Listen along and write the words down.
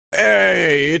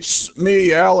Hey, it's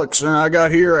me, Alex, and I got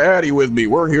here Addy with me.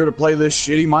 We're here to play this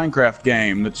shitty Minecraft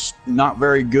game that's not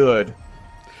very good.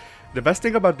 The best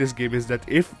thing about this game is that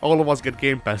if all of us get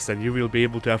Game Pass, then you will be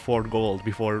able to afford gold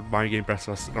before my Game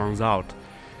Pass runs out.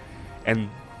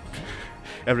 And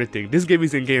everything. This game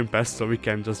is in Game Pass, so we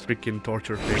can just freaking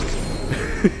torture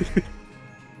things.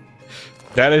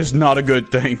 That is not a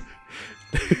good thing.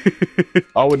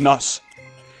 I would not.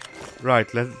 Right,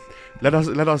 let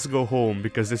us go home,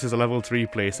 because this is a level 3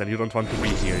 place and you don't want to be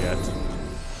here yet.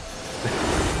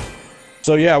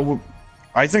 So yeah,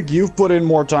 I think you've put in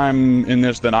more time in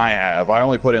this than I have. I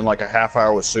only put in like a half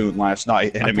hour with Soon last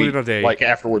night, and I put in a day. Like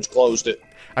afterwards closed it.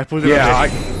 I put in a day.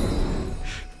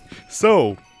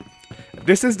 So,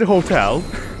 this is the hotel.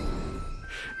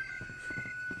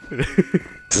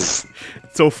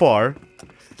 So far.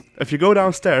 If you go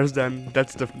downstairs, then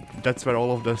that's where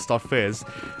all of the stuff is.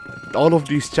 All of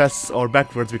these chests are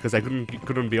backwards because I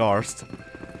couldn't be arsed.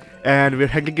 And we're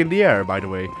hanging in the air, by the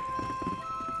way.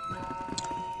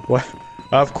 What?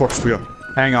 Of course we are.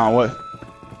 Hang on, what?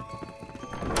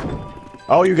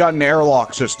 Oh, you got an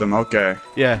airlock system, okay.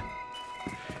 Yeah.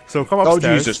 So come upstairs.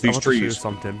 Oh Jesus, these trees. To show you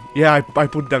something. Yeah, I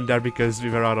put them there because we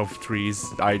were out of trees.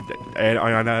 I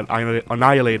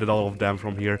annihilated all of them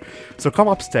from here. So come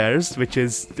upstairs, which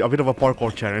is a bit of a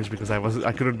parkour challenge because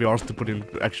I couldn't be asked to put in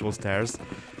actual stairs.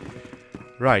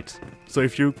 Right. So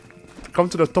if you come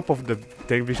to the top of the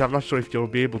thing, which I'm not sure if you'll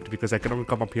be able to because I can only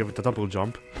come up here with a double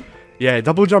jump. Yeah,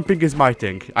 double jumping is my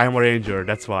thing. I am a ranger,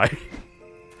 that's why.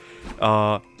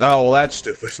 Oh, well, that's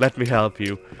stupid. Let me help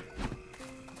you.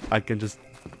 I can just...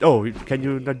 Oh, can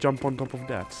you not jump on top of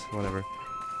that? Whatever.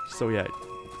 So yeah.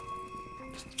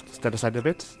 Stand aside a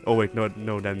bit. Oh wait,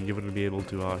 no, then you wouldn't be able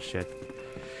to. Oh shit.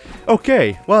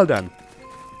 Okay, well done.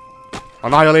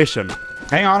 Annihilation.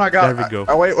 Hang on, I got. There we go.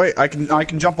 Oh wait, I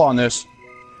can jump on this.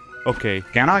 Okay.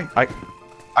 Can I?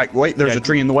 I wait. There's a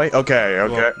tree in the way. Okay.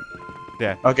 Well,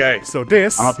 yeah. Okay. So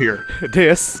this. I'm up here.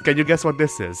 This. Can you guess what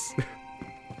this is?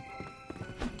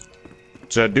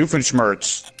 It's a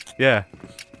Doofenshmirtz. Yeah.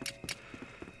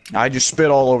 I just spit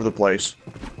all over the place.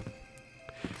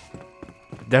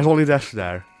 There's only dash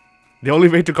there. The only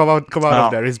way to come out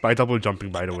of there is by double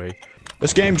jumping, by the way.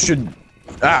 This game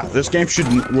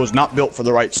was not built for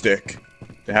the right stick.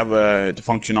 To have to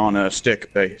function on a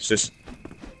stick basis.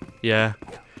 Yeah.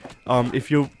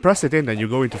 If you press it in, then you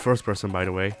go into first person, by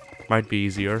the way. Might be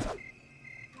easier.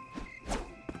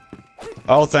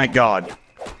 Oh, thank God.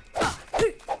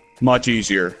 Much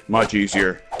easier. Much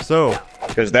easier. So.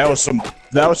 Because that was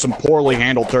some poorly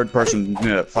handled third-person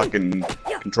fucking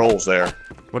controls there.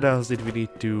 What else did we need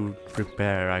to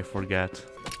prepare? I forget.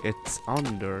 It's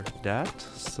under that,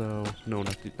 so no,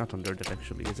 not under that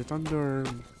actually. Is it under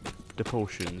the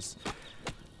potions?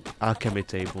 Alchemy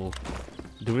table.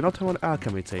 Do we not have an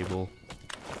alchemy table?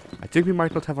 I think we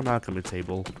might not have an alchemy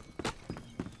table.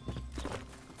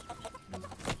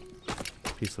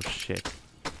 Piece of shit.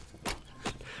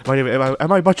 By the way,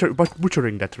 am I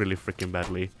butchering that really freaking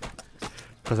badly?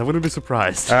 Because I wouldn't be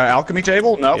surprised. Alchemy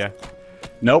table? Nope. Yeah.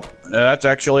 Nope.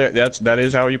 That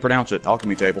is how you pronounce it.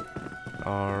 Alchemy table.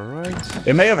 Alright.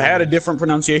 It may have had a different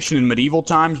pronunciation in medieval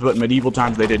times, but in medieval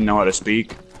times they didn't know how to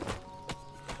speak.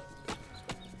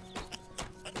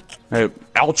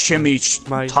 Alchemy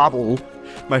table.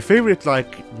 My favorite,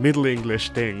 like, Middle English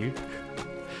thing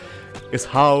is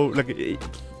how, like,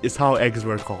 is how eggs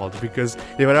were called, because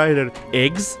they were either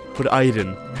eggs or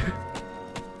iron.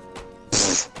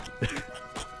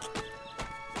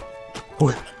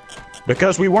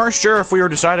 Because we weren't sure if we were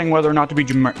deciding whether or not to be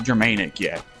Germanic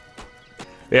yet.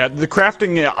 Yeah, the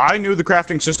crafting, I knew the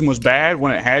crafting system was bad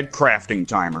when it had crafting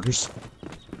timers.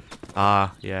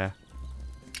 Ah, yeah.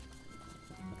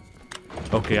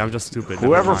 Okay, I'm just stupid.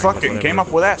 Whoever fucking came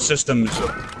up with that system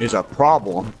is a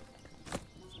problem.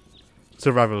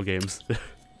 Survival games.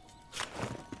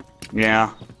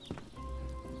 Yeah.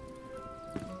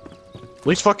 At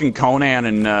least fucking Conan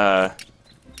and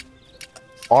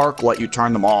Ark let you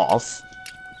turn them off.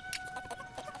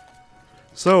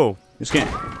 So, this game,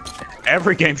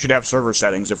 every game should have server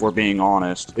settings if we're being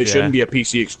honest. It shouldn't be a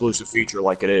PC exclusive feature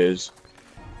like it is.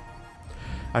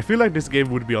 I feel like this game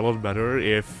would be a lot better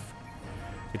if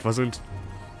it wasn't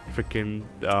freaking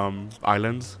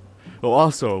islands. Oh,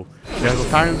 also, there's a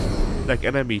time like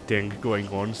enemy thing going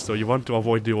on, so you want to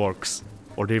avoid the orcs,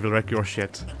 or they will wreck your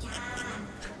shit.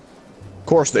 Of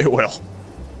course they will.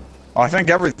 I think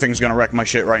everything's gonna wreck my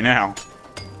shit right now.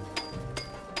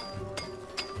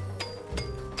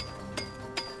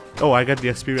 Oh, I get the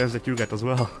experience that you get as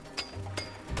well.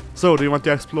 So, do you want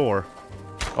to explore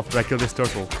after I kill this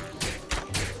turtle?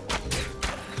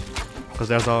 Because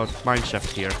there's a mine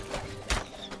shaft here.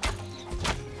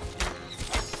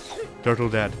 Turtle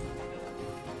dead.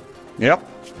 Yep.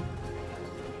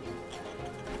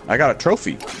 I got a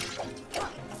trophy.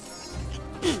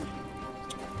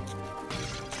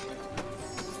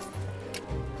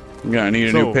 I'm gonna need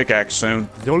a new pickaxe soon.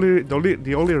 The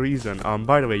only reason,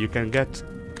 by the way, you can get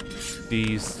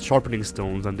these sharpening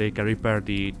stones and they can repair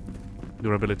the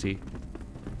durability.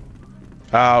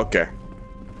 Ah, okay.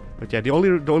 But yeah, the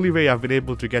only way I've been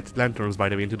able to get lanterns, by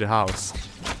the way, into the house.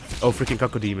 Oh, freaking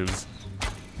cacodemons.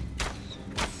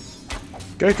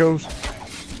 Geckos.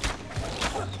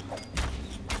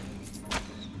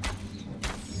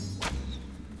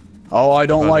 Oh, I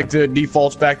don't like the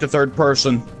defaults back to third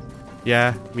person.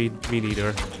 Yeah, me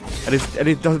neither. And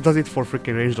it does it for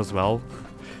freaking ranged as well,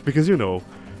 because you know,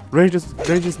 ranged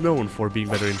is known for being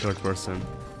better in third person.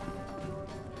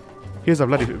 Here's a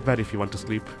bloody bed if you want to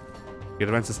sleep. It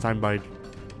advances time by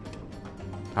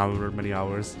however many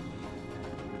hours.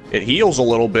 It heals a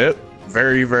little bit,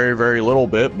 very, very, very little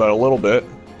bit, but a little bit.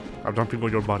 I'm jumping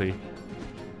on your body.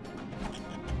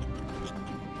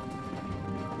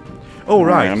 Oh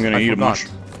right, I'm gonna eat a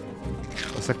mushroom.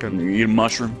 A second. Eat a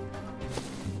mushroom.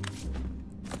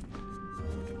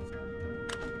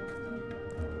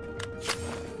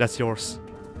 That's yours.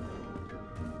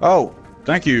 Oh,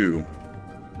 thank you.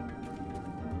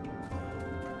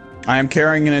 I am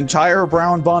carrying an entire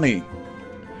brown bunny.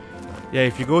 Yeah,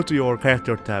 if you go to your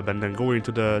character tab and then go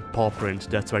into the paw print,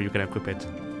 that's where you can equip it.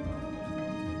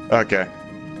 Okay.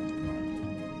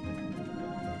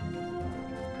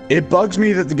 It bugs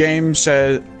me that the game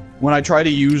says, when I try to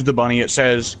use the bunny, it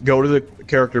says, go to the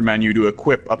character menu to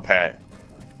equip a pet.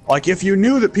 Like, if you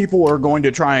knew that people were going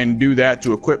to try and do that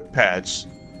to equip pets,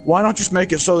 why not just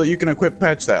make it so that you can equip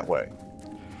pets that way?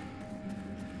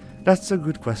 That's a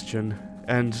good question.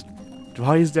 And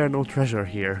why is there no treasure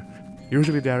here?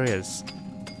 Usually there is.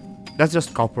 That's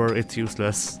just copper, it's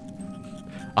useless.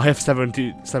 I have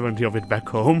 70 of it back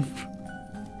home.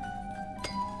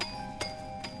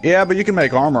 Yeah, but you can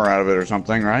make armor out of it or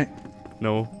something, right?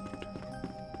 No.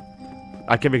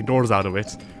 I can make doors out of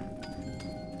it.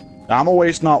 I'm a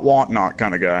waste not, want not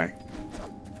kind of guy.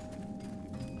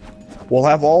 We'll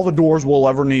have all the doors we'll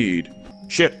ever need.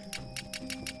 Shit.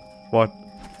 What?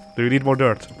 Do you need more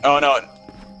dirt? Oh, no.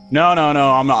 No,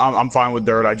 I'm fine with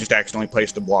dirt. I just accidentally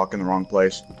placed a block in the wrong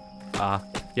place. Ah,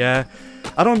 yeah.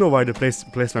 I don't know why the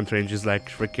placement range is like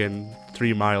freaking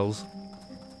 3 miles.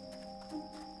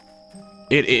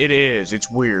 It is. It's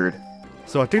weird.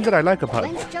 So a thing that I like about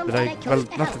well,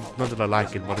 not that I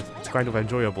like it, but it's kind of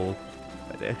enjoyable.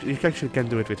 You actually can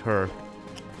do it with her.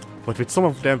 But with some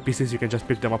of them pieces, you can just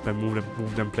pick them up and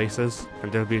move them places,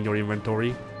 and they'll be in your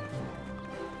inventory.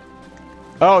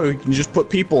 Oh, you can just put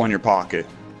people in your pocket.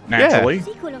 Naturally. Yeah.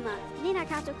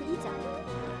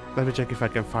 Let me check if I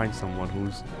can find someone who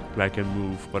I can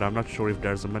move, but I'm not sure if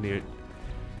there's many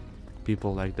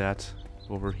people like that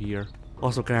over here.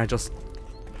 Also, can I just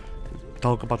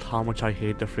talk about how much I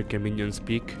hate the freaking minion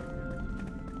speak?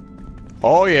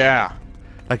 Oh yeah.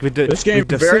 Like with the this game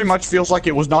very much feels like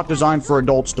it was not designed for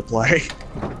adults to play.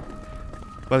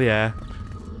 Well, yeah.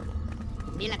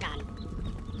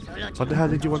 What the hell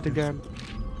did you want again?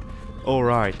 Oh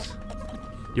right.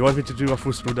 You want me to do a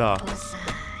Fusruda?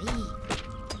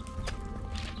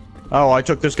 Oh, I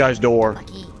took this guy's door.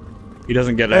 He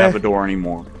doesn't get to have a door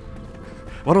anymore.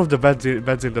 One of the beds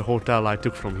in the hotel I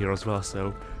took from here as well,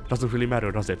 so doesn't really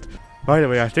matter, does it? By the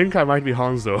way, I think I might be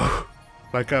Hanzo.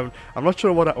 Like I'm not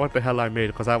sure what the hell I made,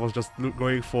 because I was just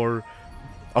going for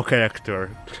a character.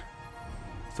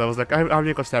 So I was like, I'll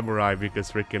make a samurai because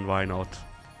freaking why not?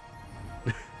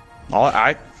 Oh,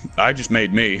 I just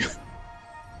made me.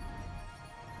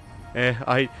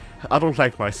 I don't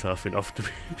like myself enough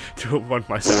to want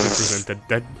myself represented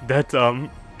that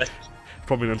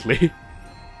prominently.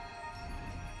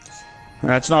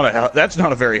 That's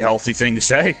not a very healthy thing to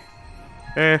say.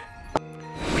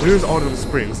 Here's Autumn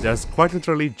Springs. There's quite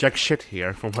literally jack shit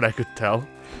here, from what I could tell.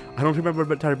 I don't remember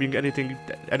there being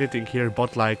anything here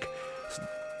but like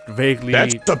vaguely.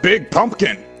 That's a big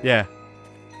pumpkin. Yeah.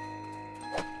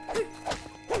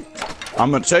 I'm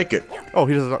gonna take it. Oh,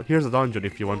 here's a dungeon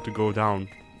if you want to go down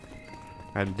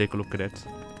and take a look at it.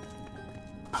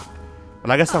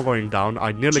 Well, I guess I'm going down.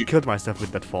 I nearly killed myself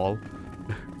with that fall.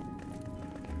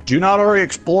 Do you not already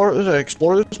explore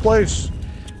this place?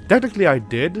 Technically, I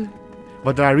did,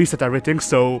 but then I reset everything,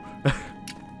 so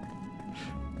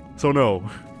so no.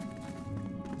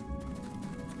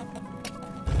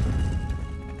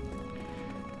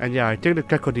 And yeah, I think the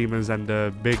cacodemons and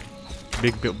the big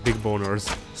boners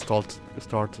start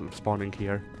spawning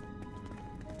here.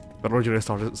 But originally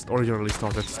started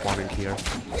spawning here.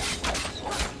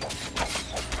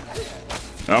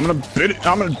 I'm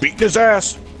gonna beat his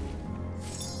ass.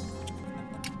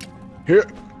 Here.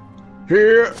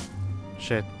 Here.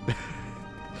 Shit.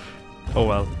 Oh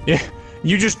well. Yeah.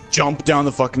 You just jump down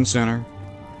the fucking center.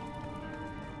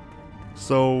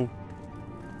 So...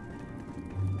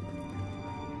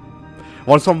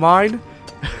 Want some wine?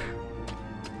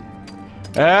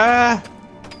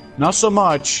 Not so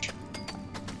much.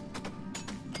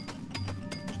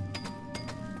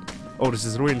 Oh, this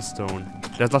is ruined stone.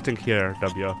 There's nothing here,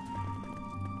 W.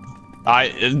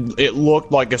 It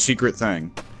looked like a secret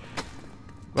thing.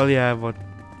 Well, yeah, but...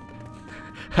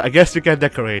 I guess we can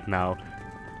decorate now.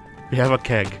 We have a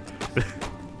keg.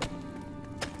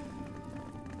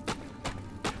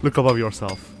 Look above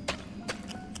yourself.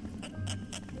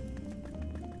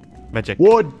 Magic.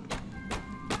 Wood!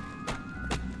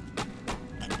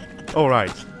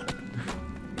 Alright.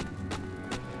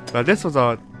 Well, this was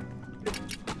a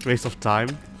waste of time.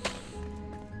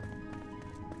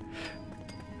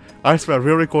 I swear,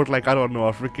 we'll record like, I don't know,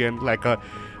 a freaking, like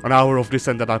an hour of this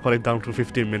and then I'll cut it down to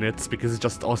 15 minutes because it's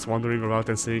just us wandering around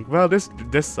and saying, well, this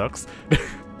sucks.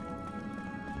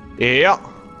 Yeah.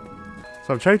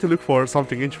 So I'm trying to look for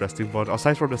something interesting, but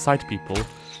aside from the side people,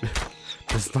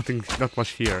 there's not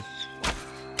much here.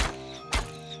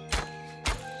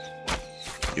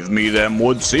 Give me them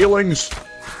wood ceilings.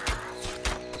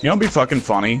 You know, it'd be fucking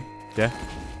funny. Yeah.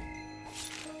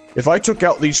 If I took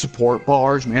out these support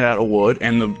bars made out of wood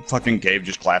and the fucking cave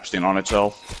just collapsed in on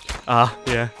itself. Ah,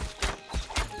 yeah.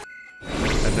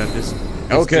 And then this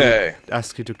Okay.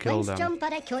 ask you to kill them.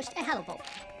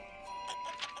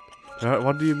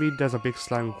 What do you mean there's a big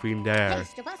slime queen there?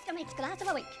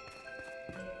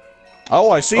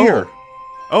 Oh, I see her.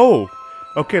 Oh!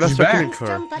 Okay, let's She's try back.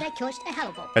 killing her.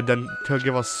 And then he'll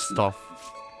give us stuff.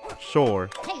 Sure.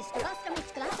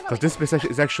 Because this base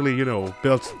is actually, you know,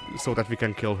 built so that we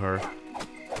can kill her.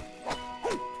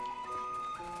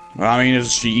 I mean,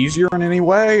 is she easier in any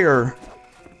way, or?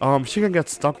 She can get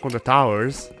stuck on the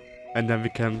towers, and then we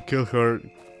can kill her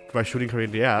by shooting her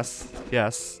in the ass.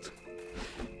 Yes.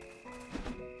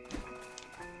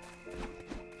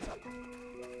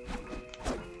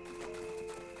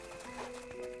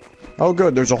 Oh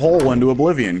good, there's a hole into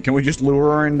oblivion. Can we just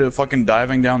lure her into fucking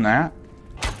diving down that?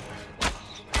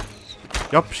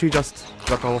 Yup, she just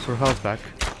got all of her health back.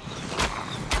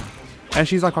 And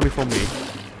she's not coming for me.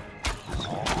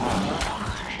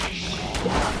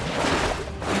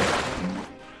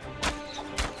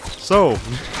 So...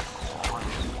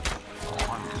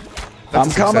 I'm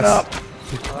coming up!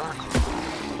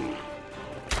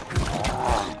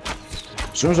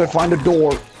 As soon as I find a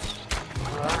door.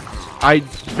 I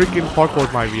freaking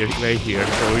parkoured my way here,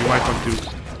 so we might want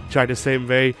to try the same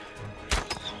way.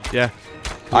 Yeah.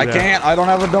 I can't, I don't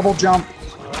have a double jump.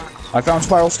 I found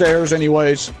spiral stairs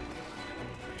anyways.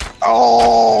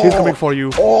 Oh! She's coming for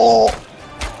you. Oh!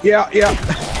 Yeah, yeah.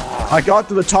 I got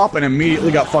to the top and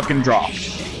immediately got fucking dropped.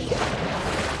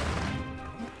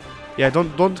 Yeah,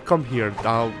 don't come here.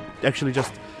 I'll actually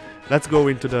just... Let's go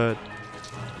into the...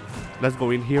 Let's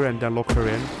go in here and then lock her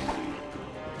in.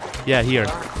 Yeah, here.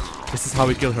 This is how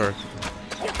we kill her.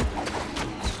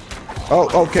 Oh,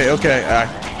 okay, okay.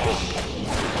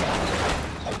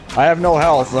 I have no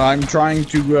health. I'm trying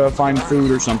to find food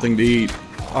or something to eat.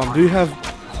 Do you have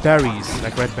berries,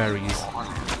 like red berries?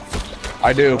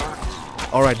 I do.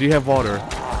 Alright, do you have water?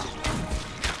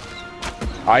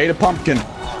 I ate a pumpkin.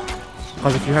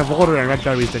 Because if you have water and red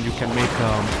berries, then you can make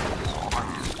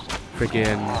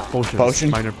freaking potions. Potion?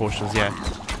 Minor potions, yeah.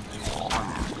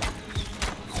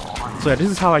 So yeah, this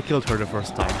is how I killed her the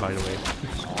first time, by the way.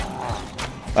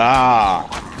 Ah.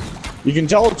 You can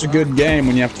tell it's a good game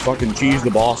when you have to fucking cheese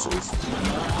the bosses.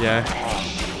 Yeah.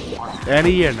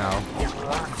 Any year now.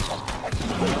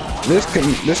 This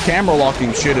camera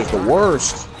locking shit is the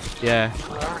worst. Yeah.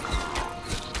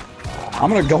 I'm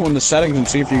gonna go in the settings and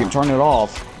see if you can turn it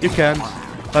off. You can.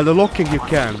 Well, the locking you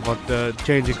can, but the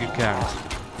changing you can't.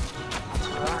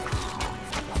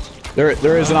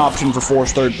 There is an option for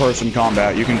forced third-person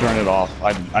combat. You can turn it off.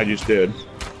 I just did.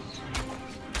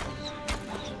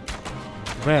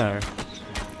 Where?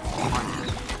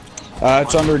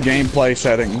 It's under gameplay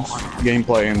settings.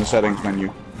 Gameplay in the settings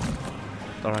menu.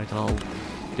 Alright, I'll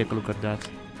take a look at that.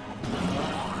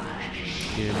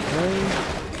 Gameplay.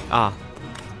 Ah.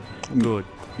 Good.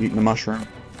 Eating the mushroom.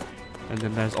 And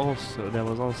then there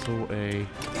was also a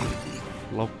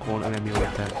lock-on enemy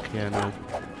attack. Yeah, no.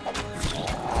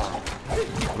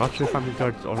 I'm not sure if I'm in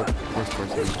third or first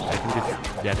person. I think it's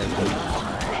that as well.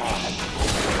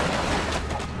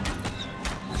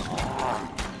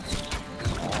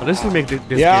 But this will make this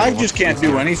yeah, game I just can't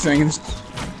do anything.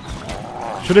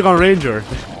 Should've gone Ranger.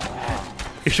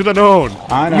 You should have known.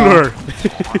 I know. Ruler.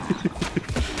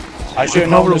 I should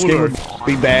have known this game would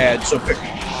be bad, so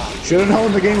should have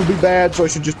known the game would be bad, so I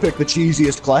should just pick the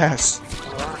cheesiest class.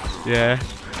 Yeah.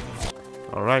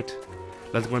 Alright.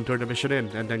 Let's go and turn the mission in,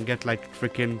 and then get like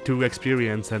freaking 2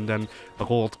 experience and then a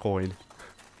gold coin.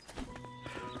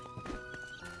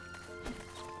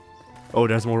 Oh,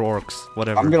 there's more orcs.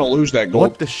 Whatever. I'm gonna lose that gold.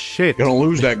 What the shit? Gonna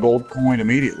lose that gold coin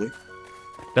immediately.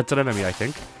 That's an enemy, I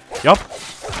think. Yup.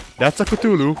 That's a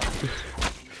Cthulhu.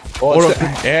 Well, Or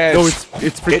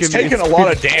it's freaking. it's taking a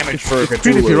lot of damage for a It's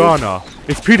Cthulhu. Petey Piranha.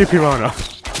 It's Petey Piranha.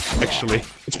 Actually.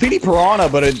 It's Petey Piranha,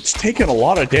 but it's taking a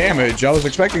lot of damage. I was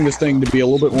expecting this thing to be a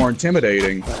little bit more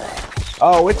intimidating.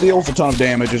 Oh, it deals a ton of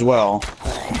damage as well.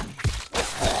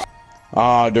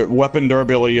 Weapon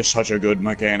durability is such a good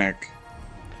mechanic.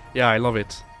 Yeah, I love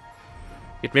it.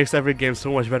 It makes every game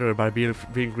so much better by being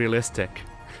realistic.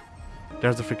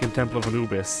 There's the freaking Temple of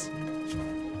Anubis.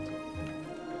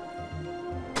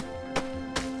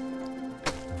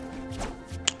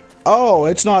 Oh,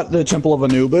 it's not the Temple of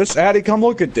Anubis. Addy, come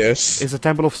look at this. It's the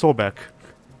Temple of Sobek.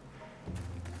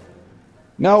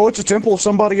 No, it's a temple of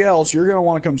somebody else. You're gonna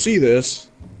want to come see this.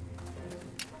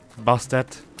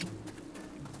 Bastet.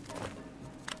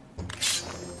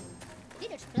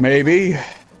 Maybe.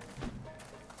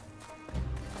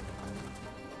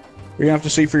 You're gonna have to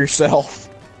see for yourself.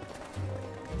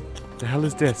 The hell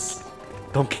is this?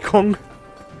 Donkey Kong?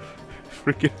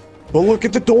 Freaking. But look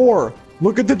at the door.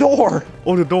 Look at the door.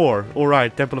 Oh, the door. All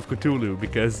right, Temple of Cthulhu,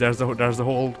 because there's the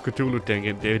whole Cthulhu thing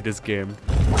in this game.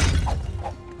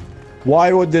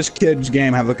 Why would this kid's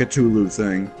game have a Cthulhu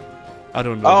thing? I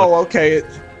don't know. Oh, okay.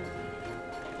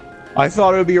 I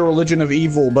thought it would be a religion of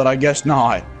evil, but I guess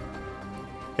not.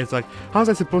 It's like, how's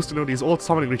I supposed to know these old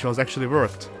summoning rituals actually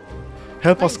worked?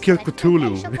 Help us kill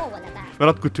Cthulhu.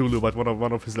 Well, not Cthulhu, but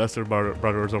one of his lesser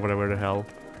brothers or whatever the hell.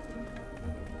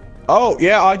 Oh,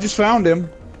 yeah, I just found him.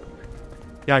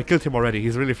 Yeah, I killed him already.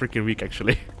 He's really freaking weak,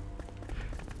 actually.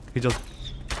 He just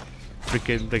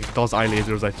freaking like does eye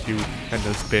lasers at you and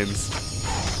then spins.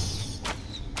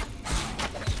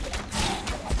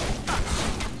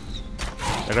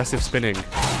 Aggressive spinning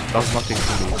does nothing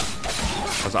to me,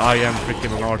 because I am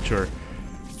freaking an archer.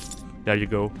 There you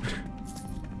go.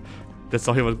 That's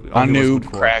all he was. A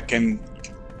noob Kraken.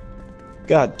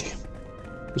 God damn.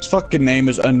 His fucking name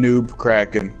is a noob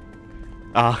Kraken.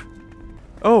 Ah.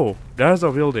 Oh, there's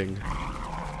a building.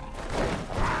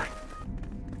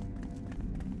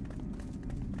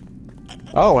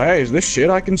 Oh, hey, is this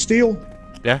shit I can steal?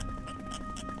 Yeah.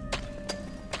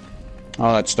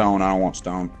 Oh, that's stone. I don't want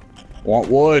stone. I want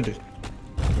wood.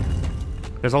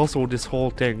 There's also this whole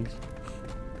thing,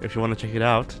 if you want to check it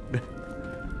out.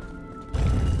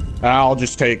 I'll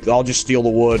just steal the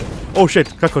wood. Oh shit,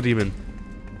 Cacodemon.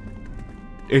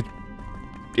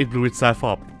 It blew itself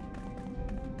up.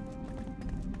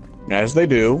 As they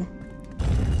do.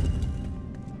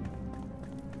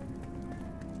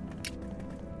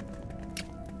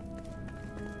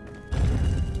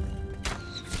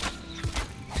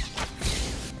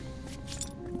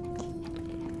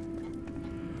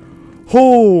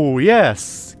 Oh,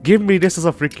 yes! Give me this as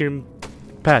a freaking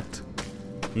pet.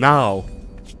 Now.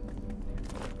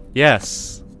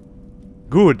 Yes.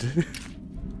 Good.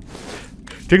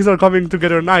 Things are coming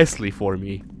together nicely for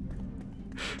me.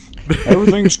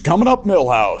 Everything's coming up,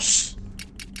 Millhouse.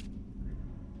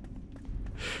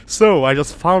 So, I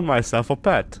just found myself a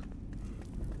pet.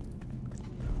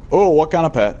 Oh, what kind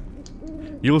of pet?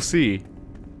 You'll see.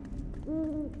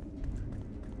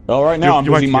 Well, right now I'm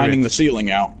You busy might hear mining it. the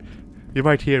ceiling out. You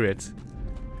might hear it.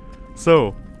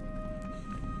 So,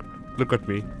 look at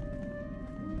me.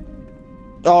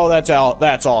 Oh, that's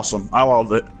awesome. I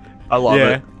love it. I love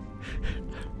it.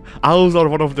 Owls are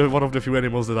one of the few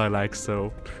animals that I like,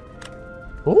 so.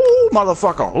 Ooh,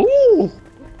 motherfucker. Ooh.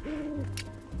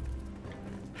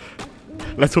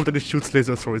 Let's hope that it shoots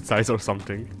lasers from its eyes or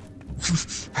something.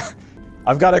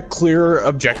 I've got a clear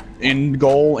end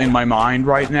goal in my mind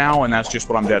right now, and that's just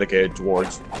what I'm dedicated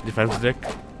towards. Defense deck.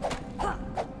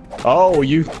 Oh,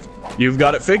 you've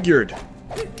got it figured.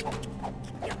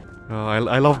 Oh,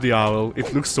 I love the owl.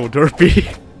 It looks so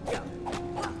derpy.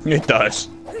 It does.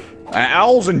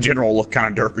 Owls in general look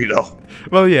kind of derpy, though.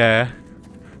 Well, yeah.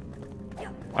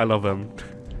 I love them.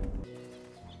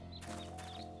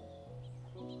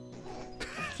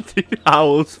 The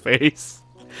owl's face.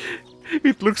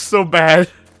 It looks so bad.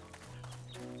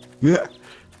 Yeah.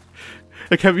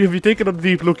 Like, have you taken a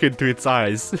deep look into its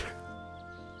eyes?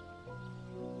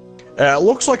 It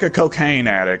looks like a cocaine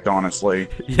addict, honestly.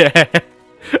 Yeah,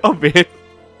 a bit.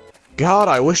 God,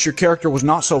 I wish your character was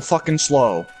not so fucking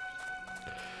slow.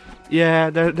 Yeah,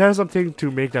 there's something to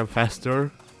make them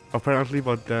faster, apparently,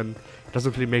 but then it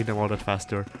doesn't really make them all that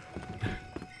faster.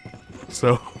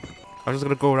 So, I'm just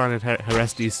gonna go around and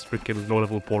harass these freaking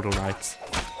low-level portal knights.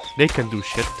 They can do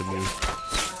shit to me.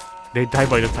 They die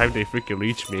by the time they freaking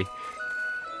reach me.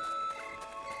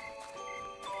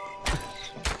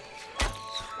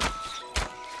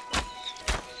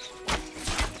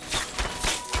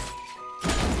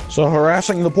 So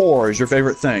harassing the poor is your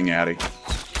favorite thing, Addy?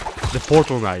 The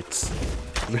portal knights.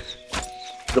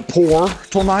 The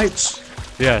portal knights?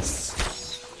 Yes.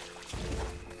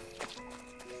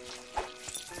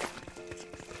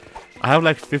 I have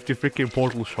like 50 freaking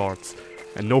portal shards,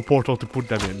 and no portal to put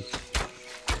them in.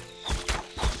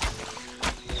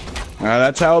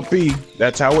 That's how it be.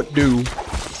 That's how it do.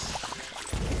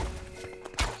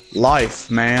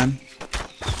 Life, man.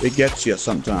 It gets you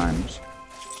sometimes.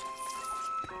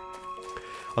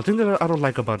 The thing that I don't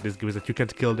like about this game is that you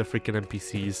can't kill the freaking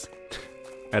NPCs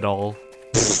at all.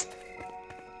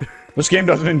 This game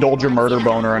doesn't indulge your murder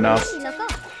boner enough.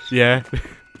 Yeah.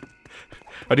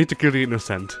 I need to kill the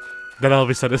innocent. Then I'll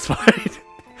be satisfied.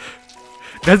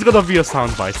 There's gonna be a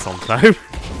soundbite sometime.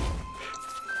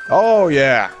 Oh,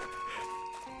 yeah.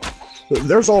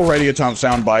 There's already a ton of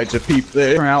sound bites. If people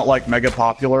they turn out like mega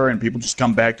popular and people just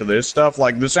come back to this stuff,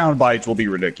 like the sound bites will be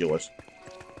ridiculous.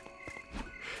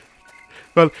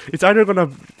 Well, it's either gonna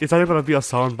be a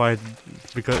soundbite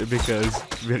because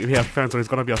we have friends, or it's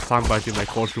gonna be a soundbite in my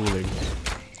court ruling.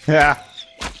 Yeah.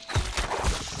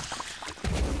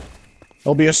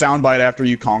 There'll be a soundbite after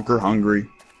you conquer Hungary.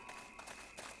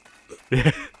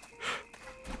 Yeah.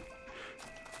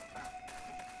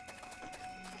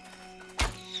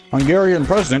 Hungarian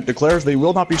president declares they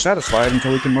will not be satisfied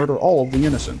until he can murder all of the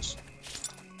innocents.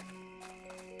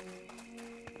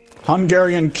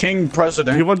 Hungarian king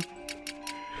president. You want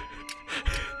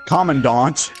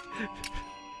Commandant.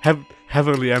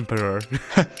 Heavenly Emperor.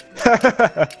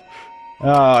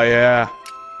 Oh yeah.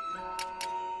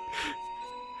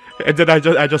 And then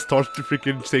I just start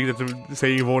freaking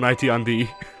saying Von IT on D.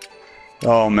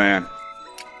 Oh man.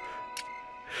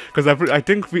 Because I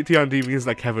think TND means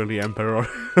like Heavenly Emperor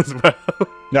as well.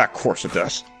 Yeah, of course it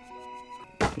does.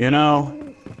 You know,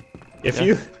 if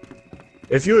you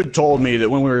had told me that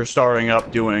when we were starting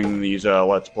up doing these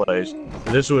Let's Plays,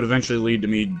 this would eventually lead to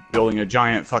me building a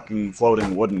giant fucking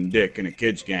floating wooden dick in a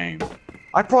kid's game,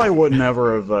 I probably would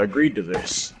never have agreed to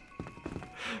this.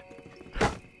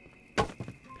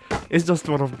 It's just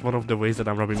one of the ways that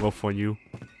I'm rubbing off on you.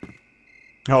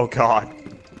 Oh god.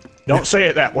 Don't say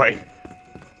it that way.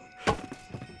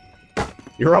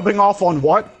 You're rubbing off on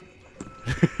what?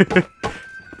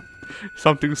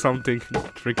 something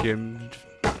freaking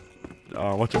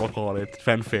whatchamacallit,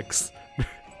 fanfics.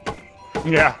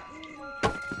 Yeah.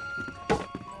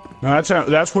 No,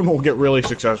 that's when we'll get really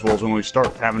successful, is when we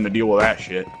start having to deal with that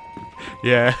shit.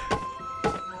 Yeah.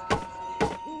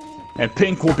 And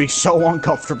Pink will be so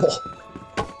uncomfortable.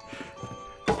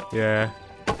 Yeah.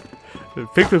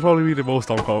 Pink will probably be the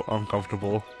most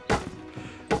uncomfortable.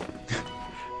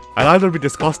 I'll either be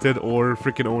disgusted or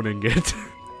freaking owning it.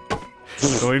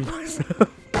 Knowing myself.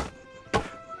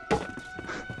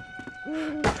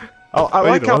 Oh, I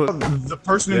like how the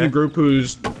person in the group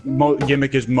whose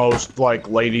gimmick is most, like,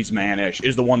 ladies' man-ish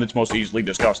is the one that's most easily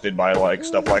disgusted by, like,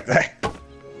 stuff like that.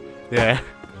 Yeah.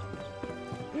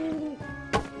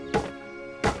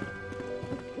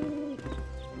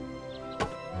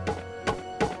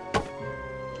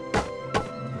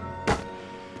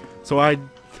 So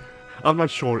I'm not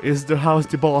sure. Is the house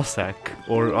the boss sack,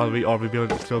 or are we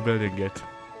still building it?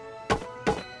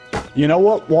 You know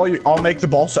what? I'll make the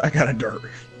ball sack out of dirt.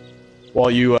 While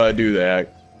you do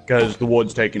that, because the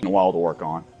wood's taking a while to work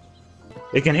on.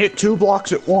 It can hit 2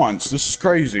 blocks at once. This is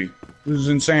crazy. This is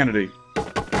insanity.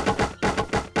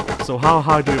 So how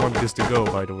high do you want this to go,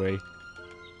 by the way?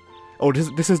 Oh,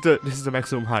 this is the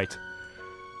maximum height.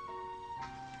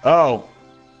 Oh.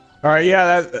 Alright,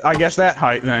 yeah, I guess that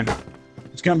height then.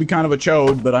 It's gonna be kind of a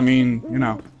chode, but I mean, you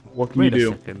know, what can you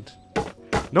do? Wait a second.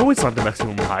 No, it's not the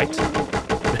maximum height.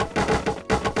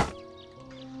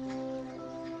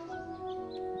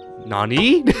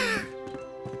 Nani?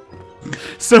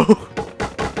 So,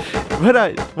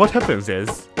 what happens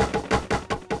is,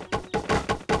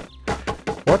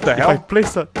 what the hell?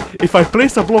 If I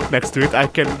place a block next to it, I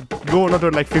can go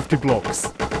another like 50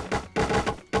 blocks.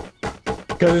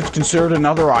 Because it's considered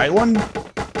another island?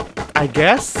 I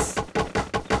guess?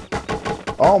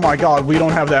 Oh my god, we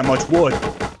don't have that much wood.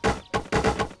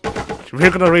 We're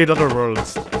gonna raid other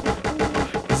worlds.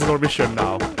 This is our mission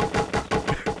now.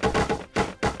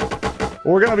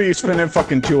 We're gonna be spending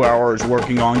fucking 2 hours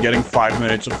working on getting 5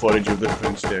 minutes of footage of the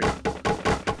twin stick.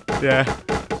 Yeah.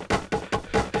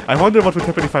 I wonder what would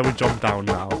happen if I would jump down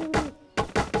now.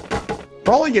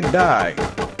 Probably you'd die.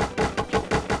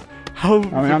 How?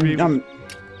 I mean,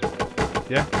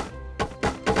 Yeah.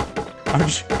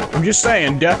 I'm just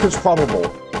saying, death is probable.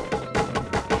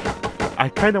 I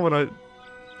kind of want to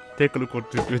take a look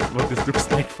what this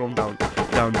looks like from down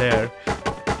there,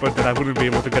 but then I wouldn't be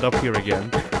able to get up here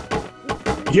again.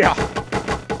 Yeah.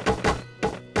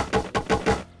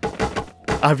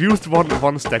 I've used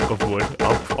one stack of wood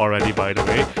up already, by the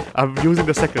way. I'm using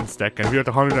the second stack, and we're at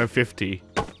 150.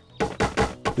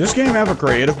 Does this game have a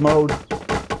creative mode?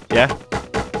 Yeah.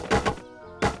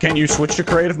 Can you switch to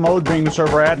creative mode being the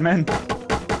server admin?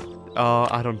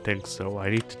 I don't think so.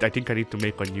 I think I need to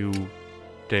make a new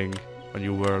thing, a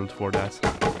new world for that.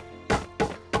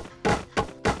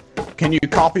 Can you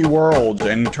copy worlds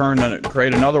and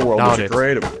create another world Doubt with it.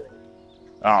 creative?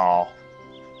 Oh.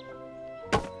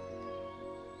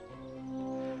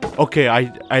 Okay,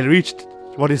 I reached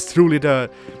what is truly the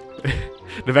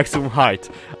the maximum height.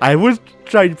 I would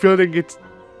try building it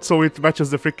so it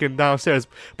matches the freaking downstairs,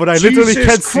 but I literally Jesus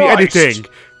can't see Christ. anything.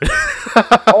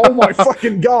 Oh my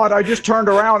fucking god, I just turned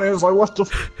around and it was like, what the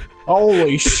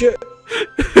holy shit.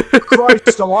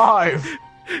 Christ alive.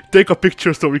 Take a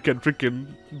picture so we can freaking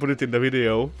put it in the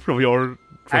video from your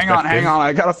perspective. Hang on,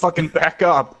 I gotta fucking back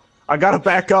up. I gotta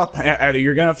back up, Eddie,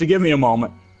 you're gonna have to give me a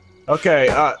moment. Okay,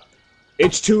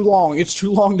 it's too long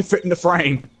to fit in the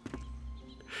frame.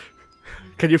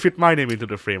 Can you fit my name into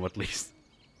the frame at least?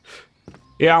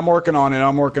 Yeah, I'm working on it,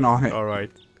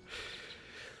 Alright.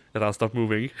 Then I'll stop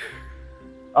moving.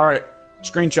 Alright,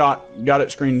 screenshot, got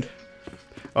it screened.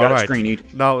 Got it screened.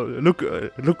 Now look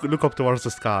up towards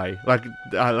the sky, like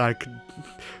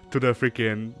to the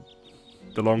freaking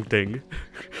the long thing,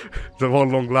 the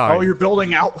one long line. Oh, you're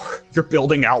building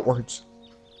outwards.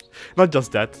 Not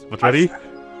just that, but ready?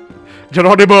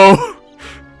 Geronimo!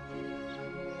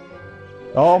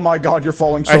 Oh my god, you're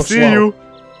falling so slow.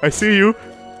 I see you.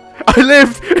 I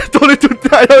lived! It only took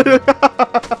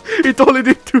it only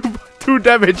did two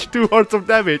damage, 2 hearts of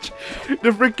damage.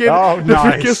 The freaking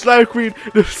freaking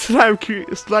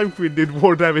slime queen did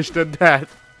more damage than that.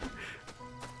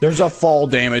 There's a fall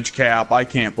damage cap, I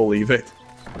can't believe it.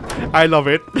 I love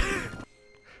it.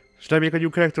 Should I make a new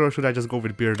character or should I just go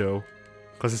with Beardo?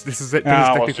 Because this is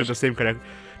technically the same character.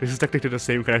 This is technically the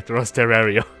same character as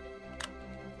Terraria.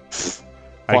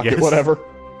 Fuck it, whatever.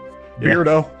 Yeah.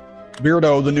 Beardo.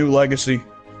 Beardo, the new legacy.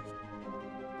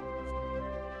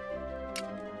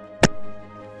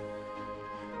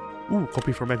 Ooh,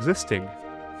 copy from existing.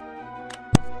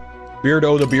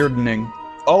 Beardo the beardening.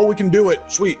 Oh, we can do it.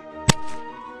 Sweet.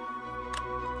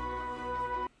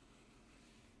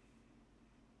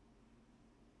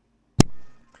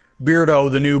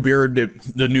 Beardo, the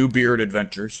new beard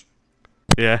adventures.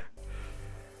 Yeah.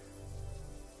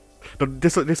 But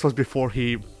this was before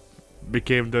he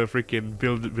became the freaking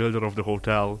builder of the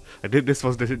hotel. This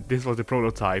was the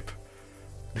prototype.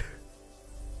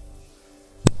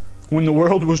 When the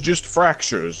world was just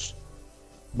fractures,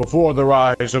 before the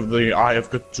rise of the Eye of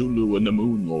Cthulhu and the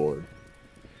Moon Lord.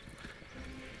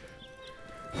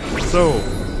 So,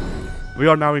 we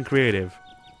are now in creative.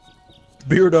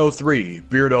 Beardo 3,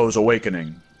 Beardo's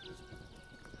Awakening.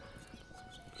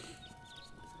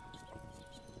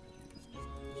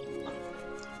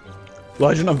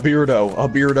 Legend of Beardo, a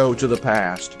Beardo to the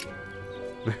past.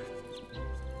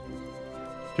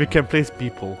 We can place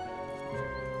people.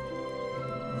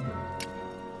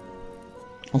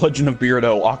 Legend of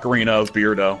Beardo, Ocarina of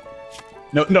Beardo.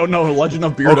 No, Legend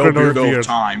of Beardo, Beardo of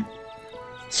Time.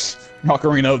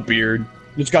 Ocarina of Beard.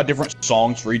 It's got different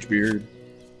songs for each beard.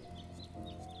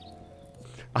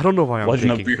 I don't know why I'm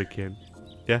Legend taking freaking...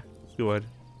 Yeah, go ahead.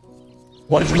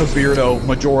 Legend of Beardo,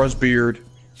 Majora's Beard.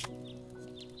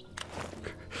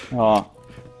 So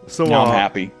now I'm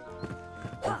happy.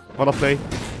 Wanna play?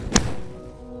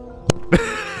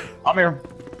 I'm here.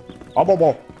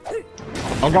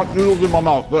 I got noodles in my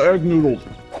mouth. The egg noodles.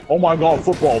 Oh my god,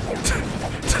 football.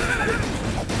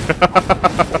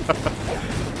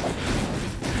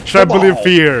 Tremble in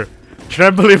fear.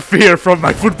 Tremble in fear from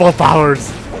my football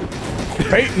powers.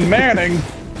 Peyton Manning.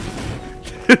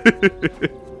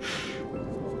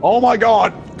 Oh my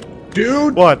god.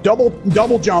 Dude. What?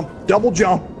 Double jump. Double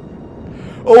jump.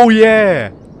 Oh yeah.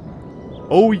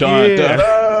 Oh Dun, yeah.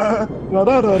 da,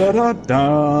 da, da, da, da,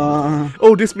 da.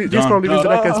 Oh, this probably means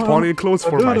that I can spawn in clothes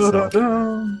for myself.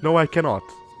 No, I cannot.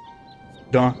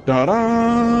 Da, da,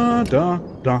 da, da,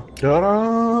 da,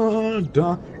 da,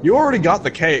 da. You already got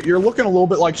the K. You're looking a little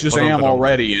bit like Shazam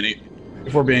already,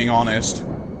 if we're being honest.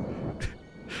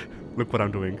 Look what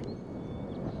I'm doing.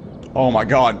 Oh my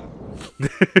god.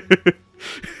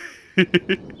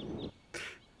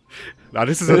 Now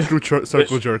this is a true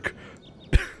circle jerk.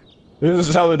 This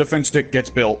is how the defense stick gets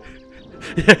built.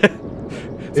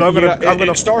 So I'm gonna.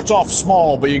 It starts off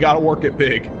small, but you gotta work it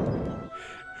big.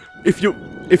 If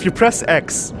you press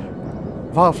X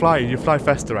while flying, you fly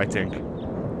faster, I think.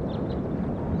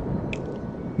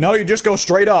 No, you just go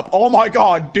straight up. Oh my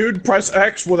god, dude, press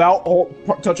X without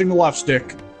touching the left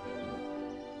stick.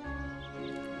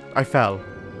 I fell.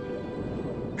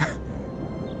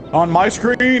 On my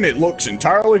screen, it looks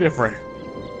entirely different.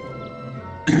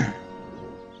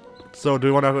 So, do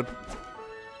you want to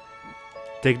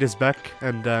take this back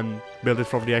and then build it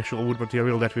from the actual wood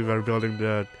material that we were building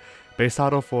the base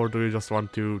out of, or do you just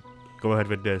want to go ahead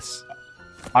with this?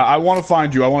 I want to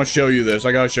find you. I want to show you this.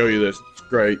 I gotta show you this. It's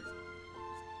great.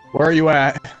 Where are you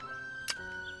at?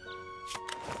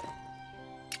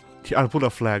 I'll put a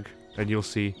flag, and you'll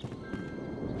see.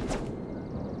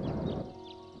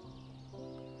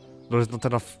 There's not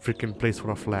enough freaking place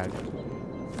for a flag.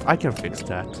 I can fix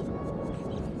that.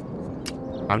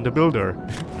 I'm the builder.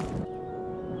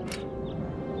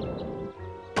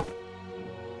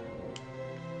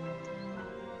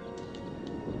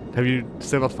 Have you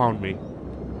still not found me?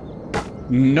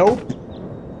 Nope.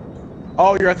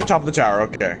 Oh, you're at the top of the tower.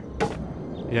 Okay.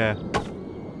 Yeah.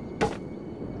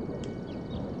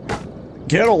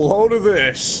 Get a load of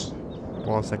this.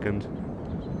 1 second.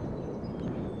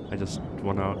 I just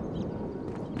wanna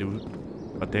do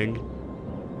a thing.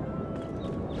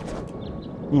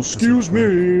 Excuse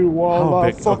me while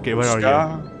I fuck okay, the where sky.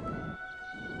 are you?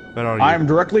 Where are you? I am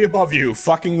directly above you,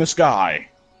 fucking the sky.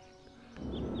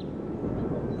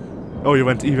 Oh, you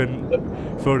went even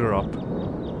further up.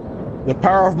 The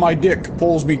power of my dick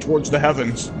pulls me towards the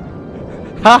heavens.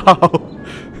 How?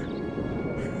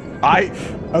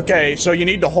 Okay, so you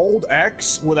need to hold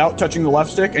X without touching the left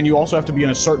stick, and you also have to be in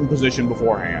a certain position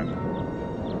beforehand.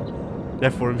 Yeah,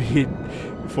 for me,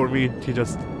 he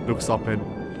just looks up and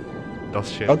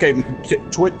does shit. Okay,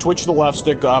 twitch the left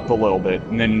stick up a little bit,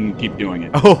 and then keep doing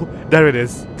it. Oh, there it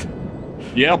is.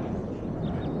 Yep.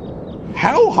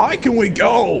 How high can we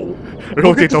go? Look at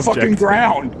Rotate the object. fucking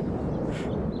ground.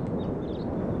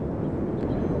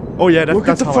 Oh yeah,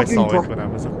 that's the how I saw fucking it when I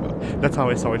was. That's how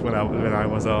I saw it when I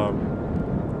was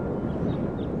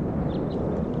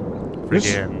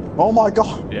Freaking. Oh my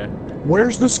god. Yeah.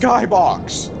 Where's the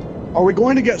skybox? Are we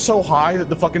going to get so high that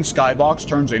the fucking skybox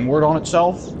turns inward on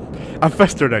itself? I'm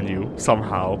faster than you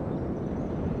somehow.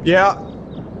 Yeah.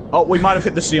 Oh, we might have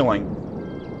hit the ceiling.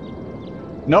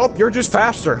 Nope, you're just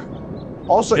faster.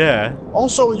 Also, Yeah.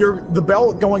 Also, the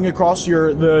belt going across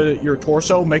your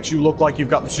torso makes you look like you've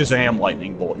got the Shazam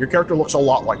lightning bolt. Your character looks a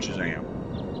lot like Shazam.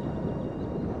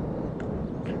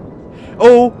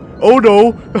 Oh! Oh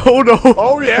no! Oh no!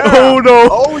 Oh yeah! Oh no!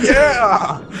 Oh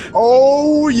yeah!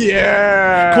 Oh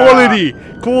yeah! Quality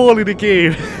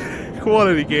game!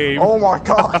 Quality game! Oh my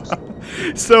god!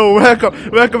 So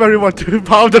welcome everyone to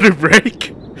Boundary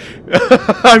Break.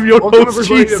 I'm your Welcome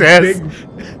host, everybody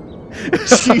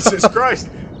Jesus. to Jesus Christ!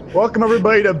 Welcome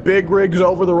everybody to Big Rigs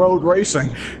Over the Road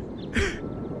Racing.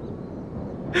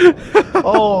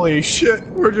 Holy shit!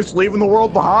 We're just leaving the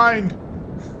world behind.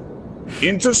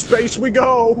 Into space we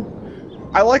go!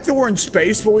 I like that we're in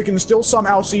space, but we can still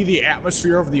somehow see the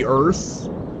atmosphere of the Earth.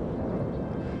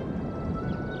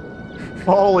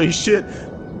 Holy shit.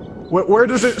 Where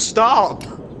does it stop?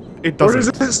 It doesn't.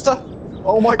 Where does it stop?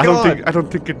 Oh my god. I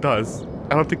don't think it does.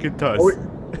 I don't think it does.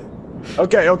 Oh,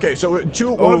 okay, so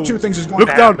one of two things is going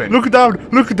to happen. Look down!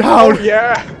 Look down! Oh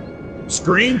yeah!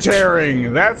 Screen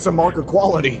tearing! That's a mark of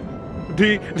quality.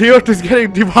 The Earth is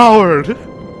getting devoured!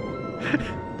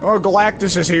 Oh,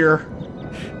 Galactus is here.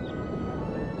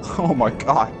 Oh my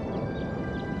god.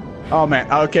 Oh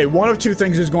man, okay, one of two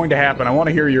things is going to happen. I want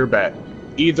to hear your bet.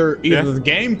 Either the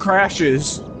game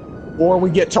crashes, or we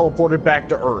get teleported back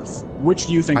to Earth. Which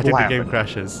do you think will happen? I think the game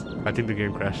crashes. I think the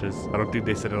game crashes. I don't think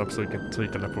they set it up so you can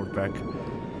teleport back.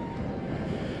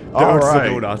 The Earth's a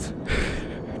donut.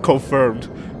 Confirmed.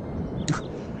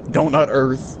 Donut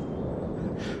Earth.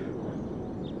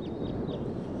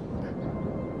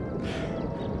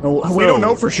 No, we don't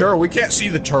know for sure. We can't see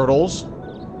the turtles.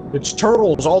 It's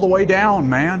turtles all the way down,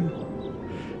 man.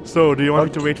 So, do you want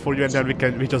me to wait for you and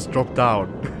then we just drop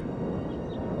down?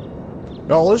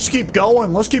 No, let's keep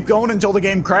going. Let's keep going until the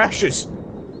game crashes.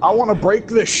 I want to break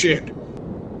this shit.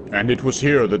 And it was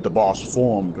here that the boss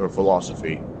formed her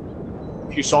philosophy.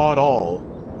 She saw it all.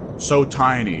 So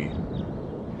tiny.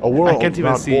 A world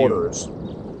without borders.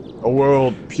 A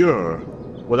world pure,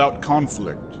 without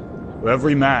conflict, where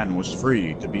every man was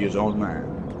free to be his own man.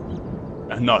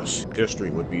 And thus, history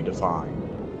would be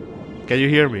defined. Can you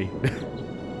hear me?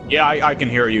 Yeah, I can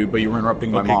hear you, but you're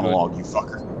interrupting my Okay, monologue, you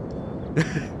fucker.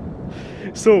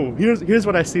 So here's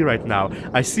what I see right now.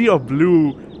 I see a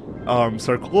blue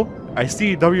circle. I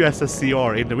see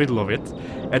WSSCR in the middle of it,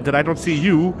 and then I don't see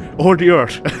you or the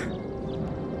Earth.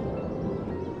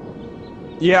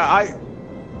 Yeah,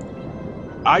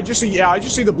 I just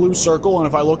see the blue circle, and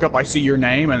if I look up, I see your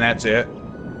name, and that's it.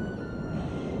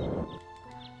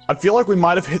 I feel like we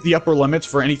might have hit the upper limits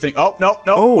for anything. Oh no,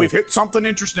 Oh. we've hit something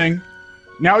interesting.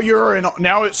 Now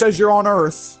now it says you're on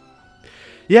Earth.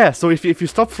 Yeah, so if you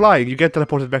stop flying, you get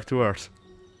teleported back to Earth.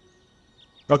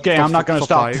 Okay, I'm not gonna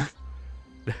stop. Flying.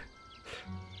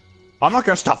 I'm not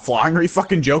gonna stop flying. Are you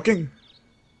fucking joking?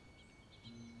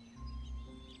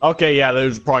 Okay, yeah,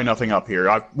 there's probably nothing up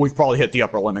here. We've probably hit the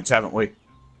upper limits, haven't we?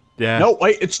 Yeah. No,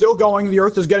 wait, it's still going. The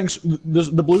Earth is getting...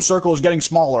 The blue circle is getting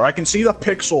smaller. I can see the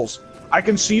pixels. I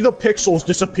can see the pixels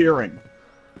disappearing.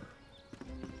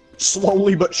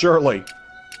 Slowly but surely.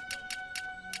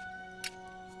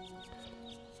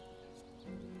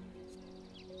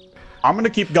 I'm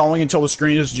gonna keep going until the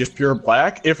screen is just pure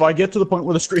black. If I get to the point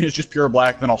where the screen is just pure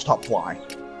black, then I'll stop flying.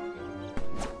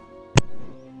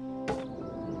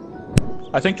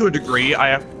 I think to a degree,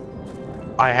 I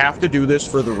have to do this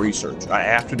for the research. I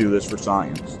have to do this for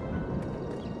science.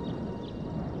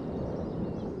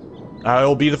 I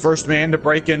will be the first man to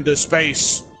break into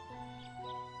space.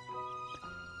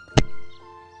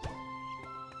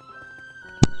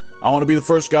 I want to be the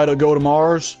first guy to go to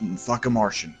Mars and fuck a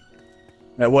Martian.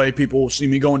 That way people will see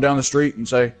me going down the street and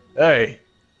say, hey,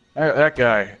 that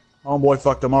guy, homeboy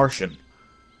fucked a Martian.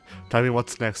 Tell me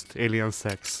what's next. Alien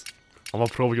sex. I'ma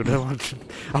probe you, then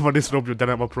I'ma disrobe you, then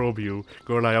I'ma probe you.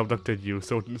 Girl, I abducted you,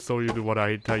 so you do what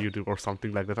I tell you to, or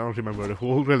something like that. I don't remember the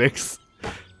whole lyrics.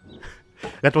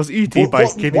 That was E.T. by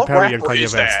Katy Perry and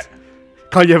Kanye West.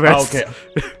 Kanye West. Okay.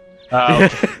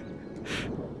 Okay.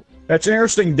 That's an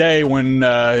interesting day when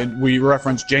we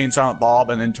reference Jay and Silent Bob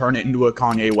and then turn it into a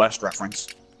Kanye West reference.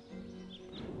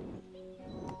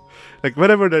 Like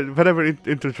whenever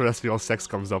interterrestrial sex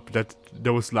comes up,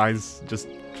 those lines just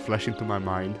flash into my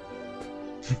mind.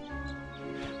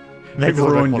 They've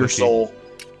ruined your soul.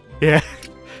 Yeah.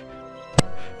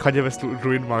 Kanye West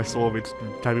ruined my soul with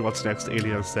tell me what's next,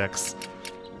 alien sex.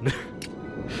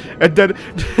 And then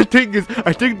the thing is,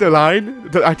 I think the line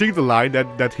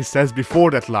that he says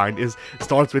before that line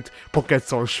starts with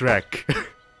pockets on Shrek.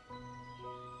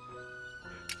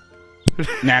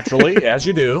 Naturally, as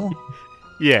you do.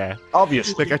 Yeah.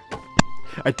 Obviously. Like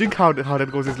I think how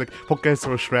that goes is like pockets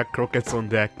on Shrek, croquettes on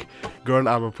deck. Girl,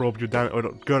 I'ma probe you down. Or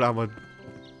no, girl, I'ma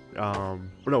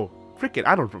no, freaking,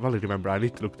 I don't really remember. I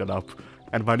need to look that up.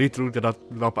 And if I need to look that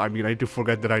up, I mean, I need to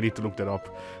forget that I need to look that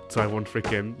up, so I won't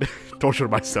freaking torture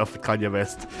myself with Kanye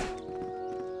West.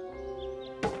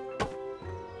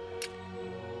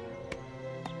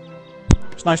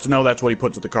 It's nice to know that's what he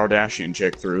puts the Kardashian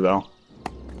chick through, though.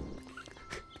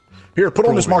 Here, put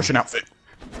on this Martian outfit.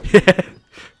 Yeah.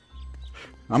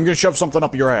 I'm gonna shove something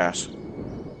up your ass.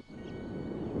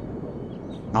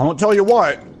 I won't tell you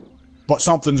what, but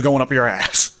something's going up your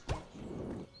ass.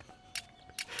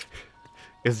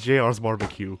 It's JR's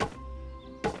barbecue.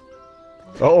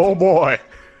 Oh boy.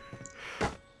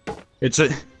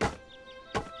 It'll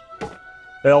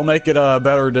make it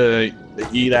better to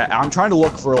eat at. I'm trying to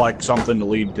look for like something to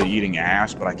lead to eating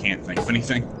ass, but I can't think of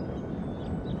anything.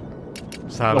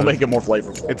 Salad. It'll make it more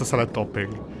flavorful. It's a salad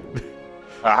topping.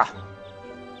 Ah.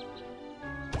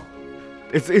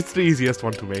 It's the easiest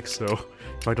one to make, so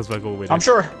might as well go with it. I'm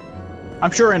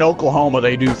sure in Oklahoma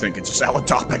they do think it's a salad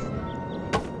topping.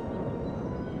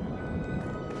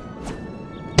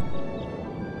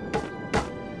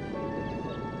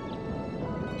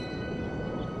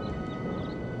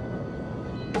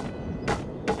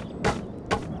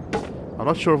 I'm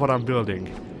not sure what I'm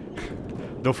building.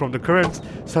 Though from the current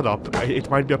setup, it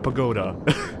might be a pagoda.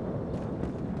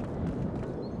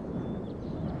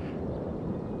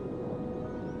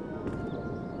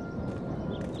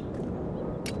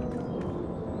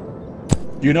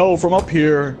 You know, from up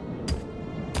here,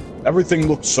 everything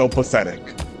looks so pathetic.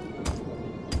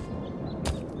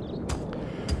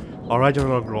 Alright,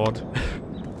 General Grodd.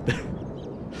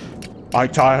 I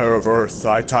tire of Earth.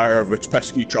 I tire of its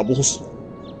pesky troubles.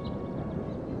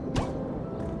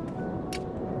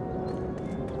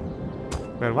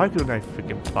 Man, why couldn't I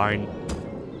freaking find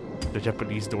the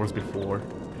Japanese doors before?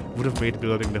 Would have made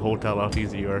building the hotel a lot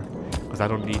easier. Because I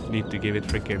don't need to give it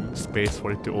freaking space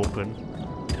for it to open.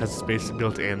 It has space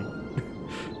built in.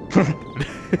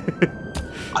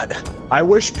 I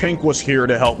wish Pink was here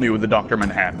to help me with the Dr.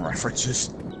 Manhattan references.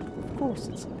 Of course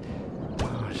it's...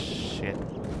 Oh shit.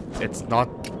 It's not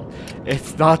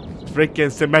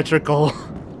freaking symmetrical.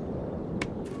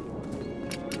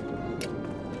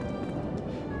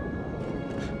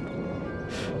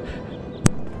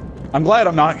 I'm glad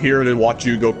I'm not here to watch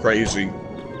you go crazy.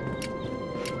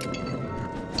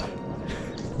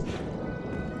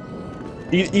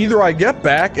 Either I get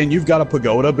back and you've got a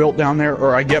pagoda built down there,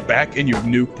 or I get back and you've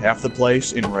nuked half the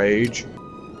place in rage.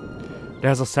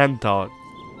 There's a centaur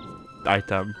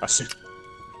item. A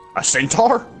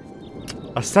centaur?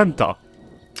 A centaur.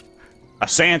 A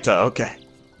Santa, okay.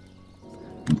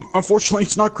 Unfortunately,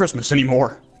 it's not Christmas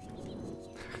anymore.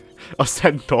 A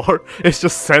centaur? It's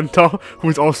just Santa, who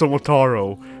is also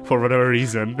Motaro, for whatever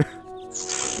reason.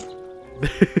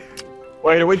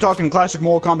 Wait, are we talking classic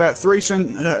Mortal Kombat 3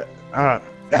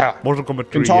 Mortal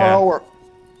Kombat 3, Kintaro yeah. or...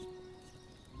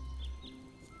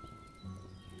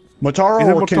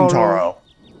 Motaro or Kintaro?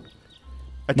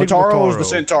 I think Motaro is the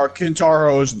centaur,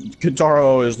 Kintaro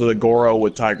is the Goro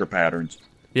with tiger patterns.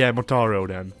 Yeah, Motaro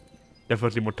then.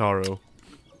 Definitely Motaro.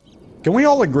 Can we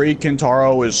all agree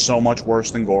Kintaro is so much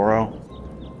worse than Goro?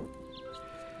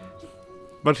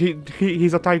 But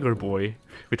he's a tiger boy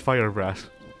with fire breath.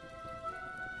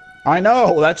 I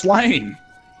know, that's lame.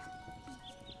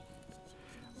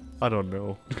 I don't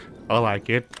know. I like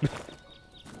it.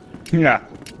 Yeah.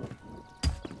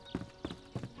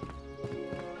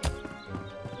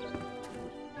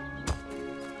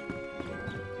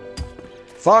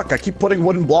 Fuck, I keep putting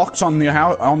wooden blocks on the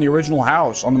original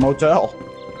house, on the motel.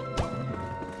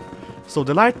 So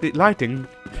the lighting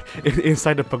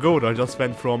inside the pagoda just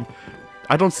went from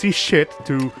I don't see shit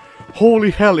to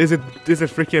holy hell, is it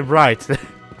freaking bright?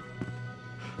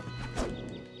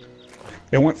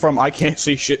 It went from I can't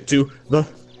see shit to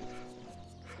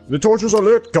the torches are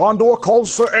lit, Gondor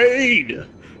calls for aid.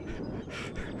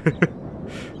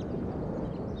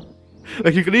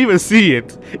 Like you can even see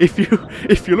it if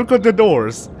you look at the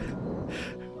doors.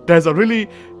 There's a really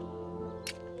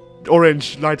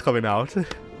orange light coming out.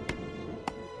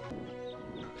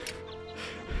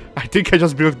 I think I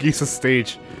just built Geese's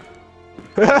stage.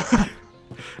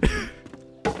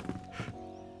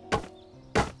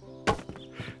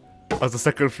 As the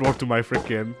second floor to my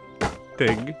freaking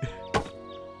thing.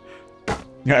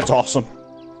 Yeah, it's awesome.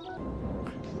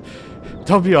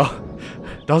 W,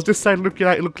 does this side look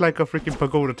like a freaking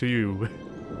pagoda to you?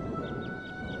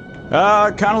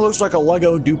 Kind of looks like a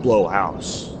Lego Duplo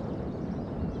house.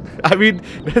 I mean,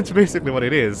 that's basically what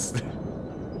it is.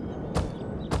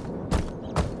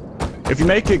 If you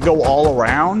make it go all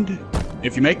around,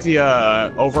 if you make the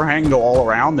overhang go all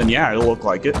around, then yeah, it'll look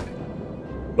like it.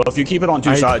 But if you keep it on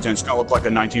two sides, then it's gonna look like a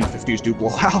 1950s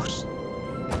Duplo house.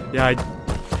 Yeah,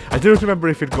 I don't remember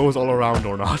if it goes all around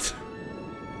or not.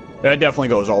 It definitely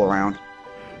goes all around.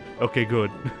 Okay,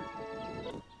 good.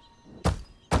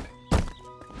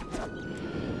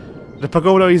 The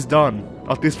pagoda is done,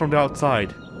 at least from the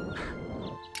outside.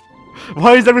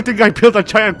 Why is everything I built a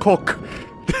giant cock?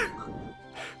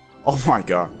 Oh my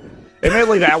god.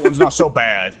 Admittedly, that one's not so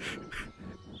bad.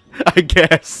 I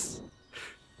guess.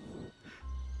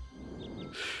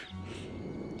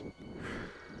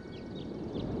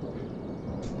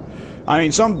 I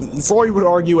mean, Freud would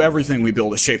argue everything we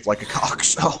build is shaped like a cock,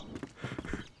 so...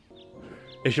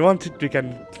 If you want, we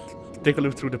can take a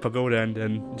look through the pagoda and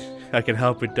then I can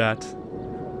help with that.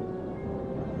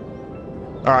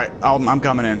 Alright, I'm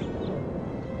coming in.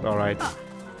 Alright.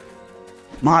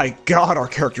 My god, our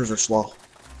characters are slow.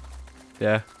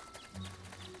 Yeah.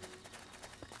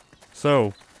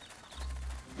 So.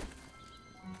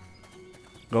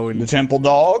 Going. The temple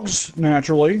dogs,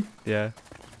 naturally. Yeah.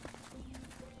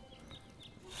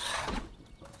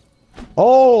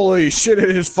 Holy shit, it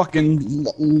is fucking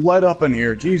lit up in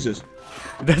here, Jesus.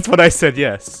 That's what I said,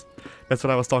 yes. That's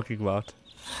what I was talking about.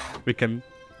 We can...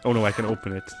 Oh no, I can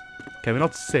open it. Can we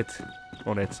not sit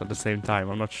on it at the same time?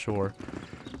 I'm not sure.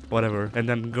 Whatever. And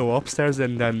then go upstairs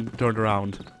and then turn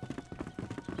around.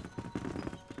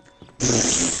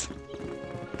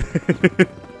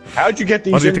 How'd you get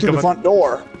these into the front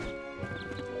door?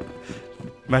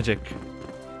 Magic.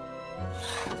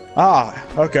 Ah,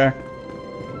 okay.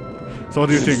 So what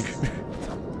do you think?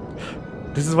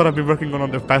 This is what I've been working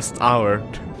on the past hour.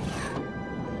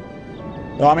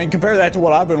 Well, I mean, compare that to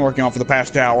what I've been working on for the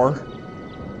past hour.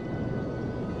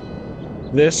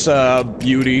 This,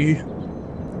 beauty.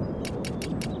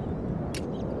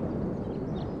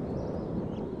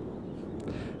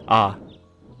 Ah.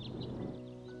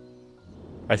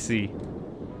 I see.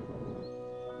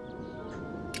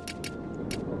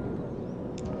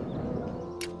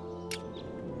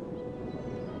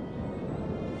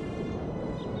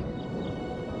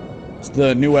 It's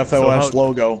the new FOS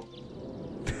logo.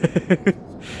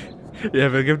 Yeah,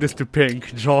 we'll give this to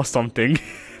Pink. Draw something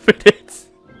with it.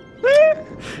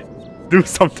 Do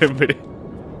something with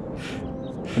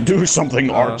it. Do something,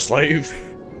 art slave.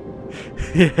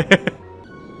 Yeah.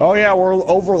 Oh yeah, we're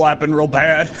overlapping real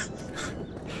bad.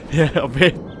 Yeah, a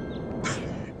bit.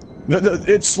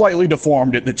 It's slightly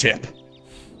deformed at the tip.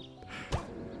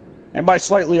 And by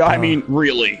slightly, I mean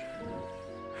really.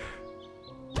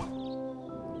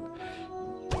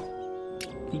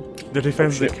 The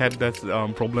defense deck had that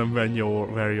problem when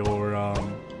where your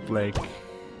like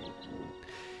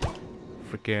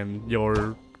freaking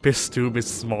your piss tube is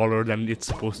smaller than it's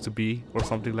supposed to be, or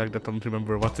something like that. I don't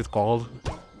remember what it's called.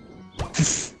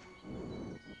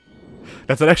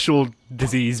 That's an actual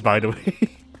disease, by the way.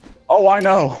 Oh, I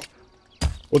know.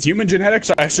 With human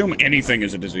genetics, I assume anything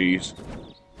is a disease.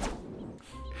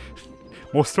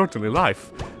 Most certainly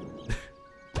life.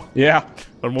 Yeah.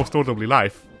 Or most notably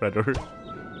life, rather.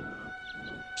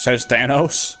 Says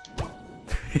Thanos.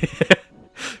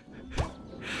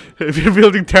 If you're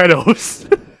building Thanos.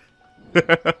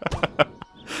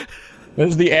 This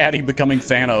is the Addy becoming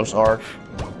Thanos arc.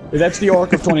 That's the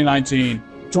arc of 2019.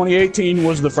 2018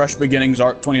 was the Fresh Beginnings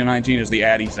arc. 2019 is the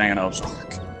Addy Thanos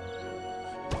arc.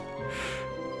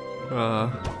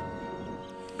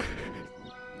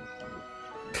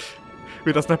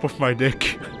 With a snap of my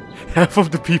dick, half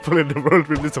of the people in the world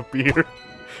will disappear.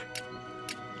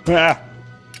 Ah.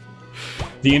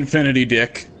 The Infinity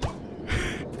Dick.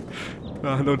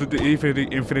 No, the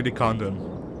Infinity Condom.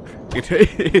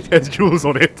 It has jewels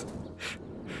on it.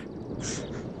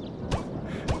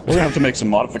 We're gonna have to make some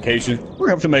modifications. We're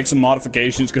gonna have to make some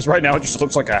modifications because right now it just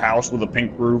looks like a house with a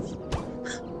pink roof.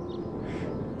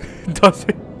 Does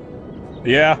it?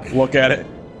 Yeah, look at it.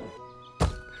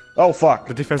 Oh fuck.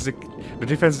 The defense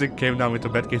deck came down with a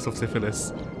bad case of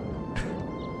syphilis.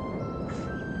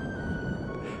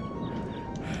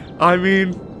 I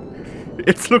mean,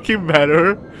 it's looking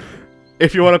better,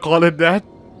 if you want to call it that.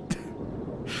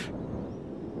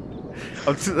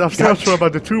 I'm still not sure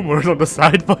about the tumors on the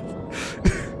side, but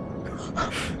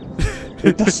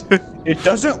it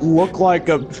doesn't look like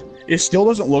a. It still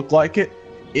doesn't look like it.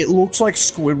 It looks like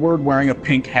Squidward wearing a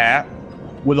pink hat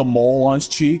with a mole on his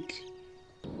cheek.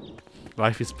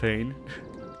 Life is pain.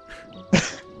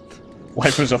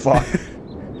 Life is a fuck.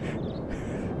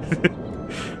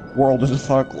 World is a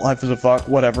fuck. Life is a fuck.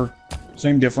 Whatever.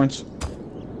 Same difference.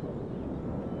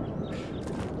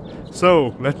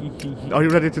 So, are you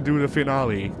ready to do the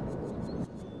finale?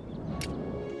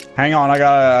 Hang on, I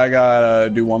gotta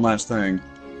do one last thing.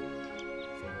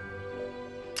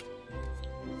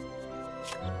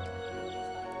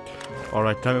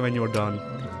 Alright, tell me when you're done.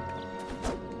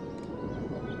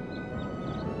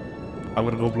 I'm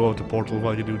gonna go blow up the portal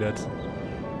while you do that.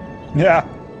 Yeah.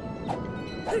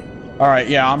 Alright,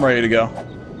 yeah, I'm ready to go.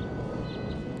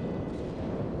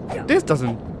 This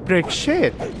doesn't break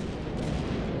shit.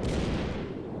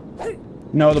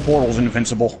 No, the portal's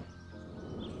invincible.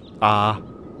 Ah.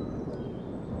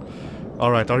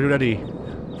 Alright, are you ready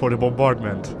for the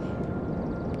bombardment?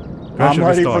 Where I'm should we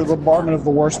ready start? for the bombardment of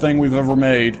the worst thing we've ever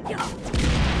made.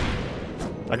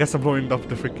 I guess I'm blowing up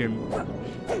the freaking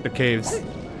the caves.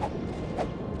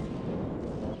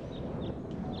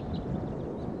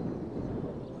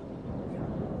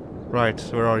 Right,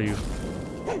 where are you?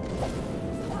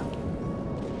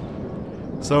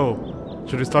 So,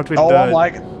 should we start with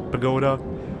the pagoda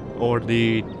or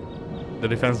the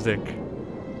defense deck?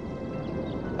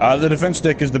 The defense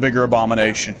deck is the bigger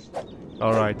abomination.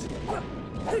 All right.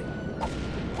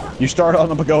 You start on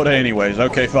the pagoda anyways.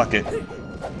 Okay, fuck it.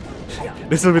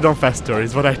 This will be done faster,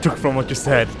 is what I took from what you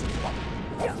said.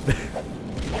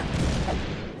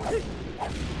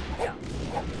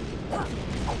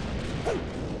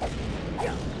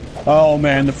 Oh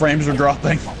man, the frames are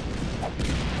dropping.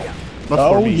 Not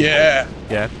oh for me. Yeah.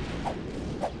 Yeah.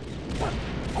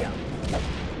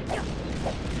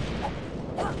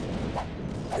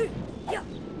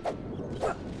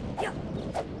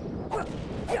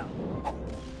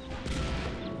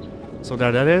 So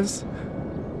there that is.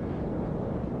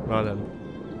 Well then.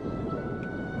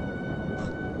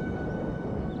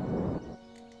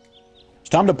 It's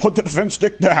time to put the defense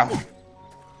stick down.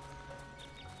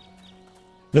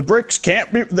 The bricks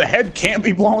can't be- the head can't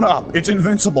be blown up. It's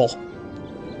invincible.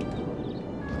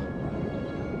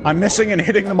 I'm missing and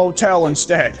hitting the motel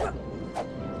instead.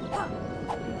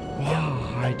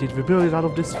 Wow, I did rebuild it out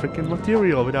of this freaking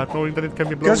material without knowing that it can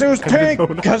be blown. Because it was pink!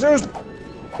 Because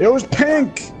it was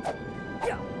pink!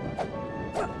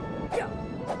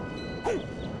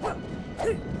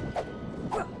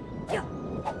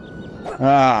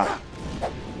 Ah.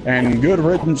 And good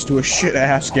riddance to a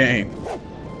shit-ass game.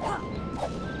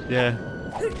 Yeah.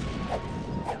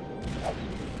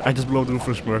 I just blow the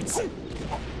Rufus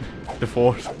the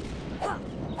fourth.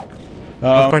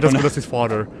 Not quite as good as his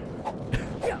father.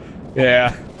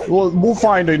 Yeah. We'll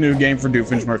find a new game for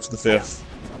Doofenshmirtz the 5th.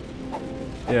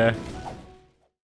 Yeah.